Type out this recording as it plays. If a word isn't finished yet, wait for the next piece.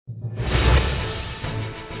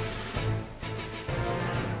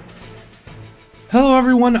Hello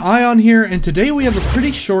everyone, Ion here, and today we have a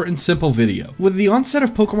pretty short and simple video. With the onset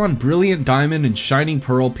of Pokemon Brilliant Diamond and Shining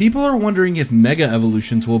Pearl, people are wondering if Mega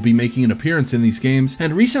Evolutions will be making an appearance in these games,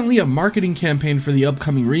 and recently a marketing campaign for the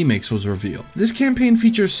upcoming remakes was revealed. This campaign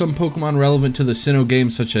features some Pokemon relevant to the Sinnoh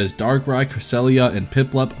games such as Darkrai, Cresselia, and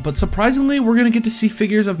Piplup, but surprisingly we're gonna get to see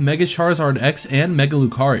figures of Mega Charizard X and Mega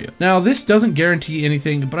Lucario. Now this doesn't guarantee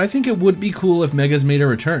anything, but I think it would be cool if Megas made a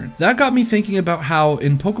return. That got me thinking about how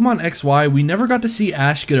in Pokemon XY we never got to see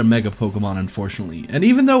Ash get a Mega Pokemon, unfortunately, and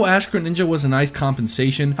even though Ash Greninja was a nice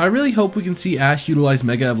compensation, I really hope we can see Ash utilize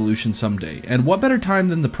Mega Evolution someday, and what better time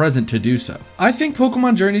than the present to do so. I think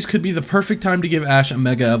Pokemon Journeys could be the perfect time to give Ash a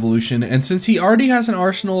Mega Evolution, and since he already has an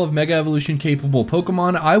arsenal of Mega Evolution capable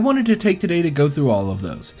Pokemon, I wanted to take today to go through all of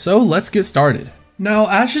those. So let's get started. Now,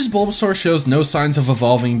 Ash's Bulbasaur shows no signs of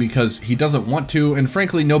evolving because he doesn't want to, and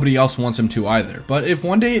frankly nobody else wants him to either, but if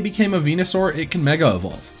one day it became a Venusaur, it can Mega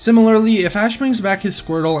Evolve. Similarly, if Ash brings back his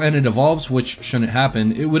Squirtle and it evolves, which shouldn't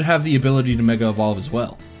happen, it would have the ability to Mega Evolve as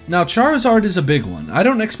well. Now, Charizard is a big one. I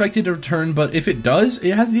don't expect it to return, but if it does,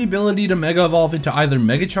 it has the ability to Mega Evolve into either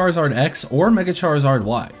Mega Charizard X or Mega Charizard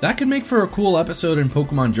Y. That could make for a cool episode in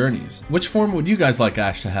Pokemon Journeys. Which form would you guys like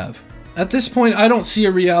Ash to have? At this point, I don't see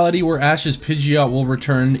a reality where Ash's Pidgeot will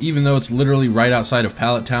return, even though it's literally right outside of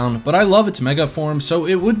Pallet Town, but I love its Mega form, so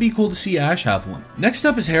it would be cool to see Ash have one. Next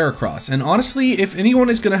up is Heracross, and honestly, if anyone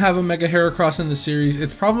is going to have a Mega Heracross in the series,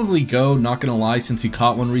 it's probably Go, not gonna lie, since he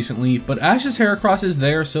caught one recently, but Ash's Heracross is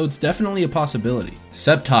there, so it's definitely a possibility.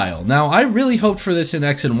 Sceptile. Now, I really hoped for this in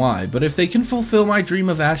X and Y, but if they can fulfill my dream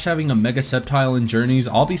of Ash having a Mega Sceptile in Journeys,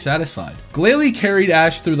 I'll be satisfied. Glalie carried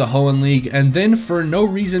Ash through the Hoenn League, and then for no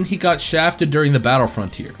reason he got shafted during the Battle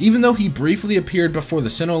Frontier. Even though he briefly appeared before the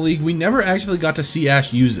Sinnoh League, we never actually got to see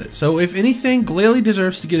Ash use it, so if anything, Glalie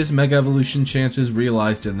deserves to get his Mega Evolution chances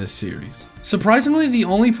realized in this series. Surprisingly, the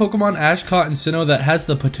only Pokemon Ash caught in Sinnoh that has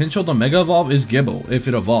the potential to Mega Evolve is Gible, if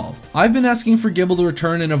it evolved. I've been asking for Gible to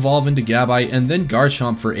return and evolve into Gabite and then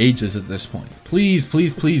Garchomp for ages at this point. Please,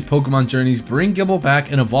 please, please, Pokemon Journeys, bring Gible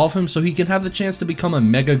back and evolve him so he can have the chance to become a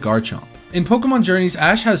Mega Garchomp. In Pokemon Journeys,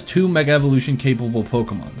 Ash has two Mega Evolution capable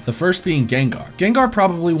Pokemon, the first being Gengar. Gengar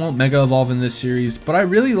probably won't Mega Evolve in this series, but I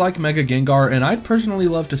really like Mega Gengar and I'd personally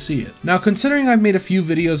love to see it. Now, considering I've made a few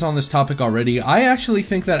videos on this topic already, I actually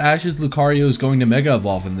think that Ash's Lucario is going to Mega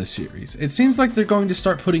Evolve in this series. It seems like they're going to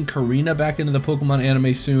start putting Karina back into the Pokemon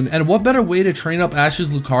anime soon, and what better way to train up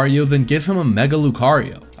Ash's Lucario than give him a Mega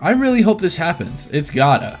Lucario? I really hope this happens. It's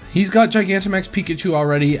gotta. He's got Gigantamax Pikachu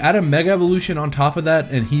already, add a Mega Evolution on top of that,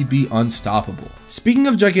 and he'd be unstoppable. Speaking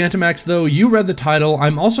of Gigantamax though, you read the title,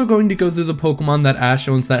 I'm also going to go through the Pokemon that Ash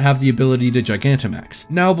owns that have the ability to Gigantamax.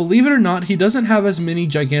 Now, believe it or not, he doesn't have as many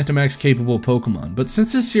Gigantamax capable Pokemon, but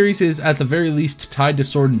since this series is at the very least tied to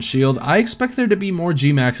Sword and Shield, I expect there to be more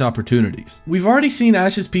Gmax opportunities. We've already seen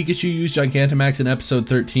Ash's Pikachu use Gigantamax in episode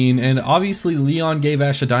 13, and obviously Leon gave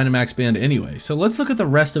Ash a Dynamax band anyway, so let's look at the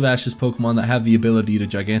rest of Ash's Pokemon that have the ability to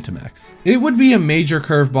Gigantamax. It would be a major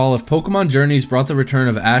curveball if Pokemon Journeys brought the return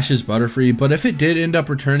of Ash's Butterfree, but if it did end up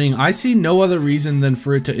returning, I see no other reason than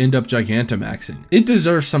for it to end up Gigantamaxing. It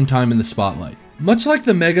deserves some time in the spotlight. Much like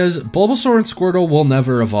the Megas, Bulbasaur and Squirtle will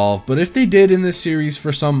never evolve, but if they did in this series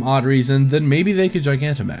for some odd reason, then maybe they could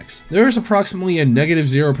Gigantamax. There is approximately a negative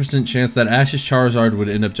 0% chance that Ash's Charizard would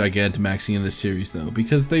end up Gigantamaxing in this series though,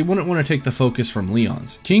 because they wouldn't want to take the focus from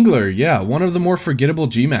Leon's. Kingler, yeah, one of the more forgettable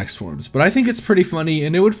Gmax forms, but I think it's pretty funny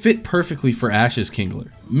and it would fit perfectly for Ash's Kingler.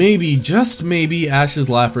 Maybe, just maybe, Ash's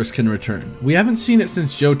Lapras can return. We haven't seen it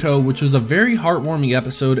since Johto, which was a very heartwarming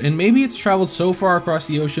episode, and maybe it's traveled so far across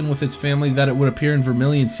the ocean with its family that it would appear in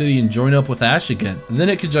Vermilion City and join up with Ash again. Then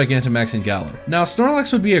it could Gigantamax in Galar. Now,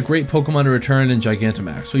 Snorlax would be a great Pokemon to return in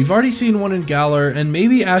Gigantamax. We've already seen one in Galar, and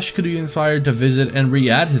maybe Ash could be inspired to visit and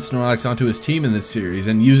re-add his Snorlax onto his team in this series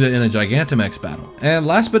and use it in a Gigantamax battle. And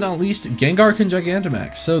last but not least, Gengar can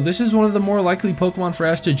Gigantamax, so this is one of the more likely Pokemon for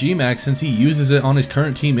Ash to Gmax since he uses it on his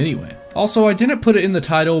current team anyway. Also, I didn't put it in the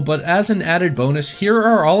title, but as an added bonus, here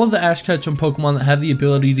are all of the Ash Ketchum Pokemon that have the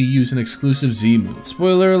ability to use an exclusive Z move.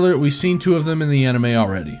 Spoiler alert, we've seen two of them in the anime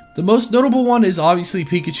already. The most notable one is obviously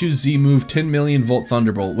Pikachu's Z move 10 million Volt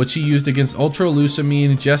Thunderbolt, which he used against Ultra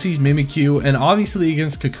Lusamine, Jesse's Mimikyu, and obviously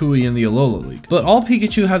against Kukui in the Alola League. But all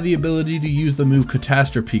Pikachu have the ability to use the move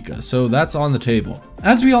Catastropika, so that's on the table.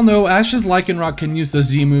 As we all know, Ash's Lycanroc can use the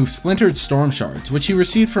Z move Splintered Storm Shards, which he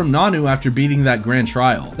received from Nanu after beating that Grand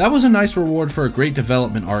Trial. That was a nice reward for a great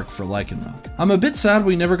development arc for Lycanroc. I'm a bit sad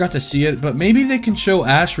we never got to see it, but maybe they can show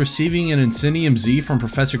Ash receiving an Insinium Z from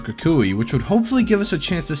Professor Kukui, which would hopefully give us a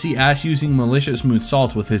chance to see Ash using Malicious Smooth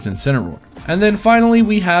Salt with his Incineroar. And then finally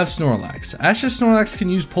we have Snorlax. Ash's Snorlax can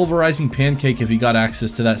use Pulverizing Pancake if he got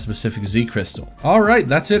access to that specific Z Crystal. Alright,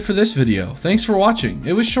 that's it for this video. Thanks for watching.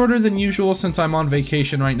 It was shorter than usual since I'm on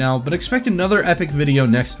vacation right now, but expect another epic video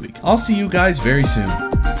next week. I'll see you guys very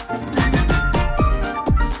soon.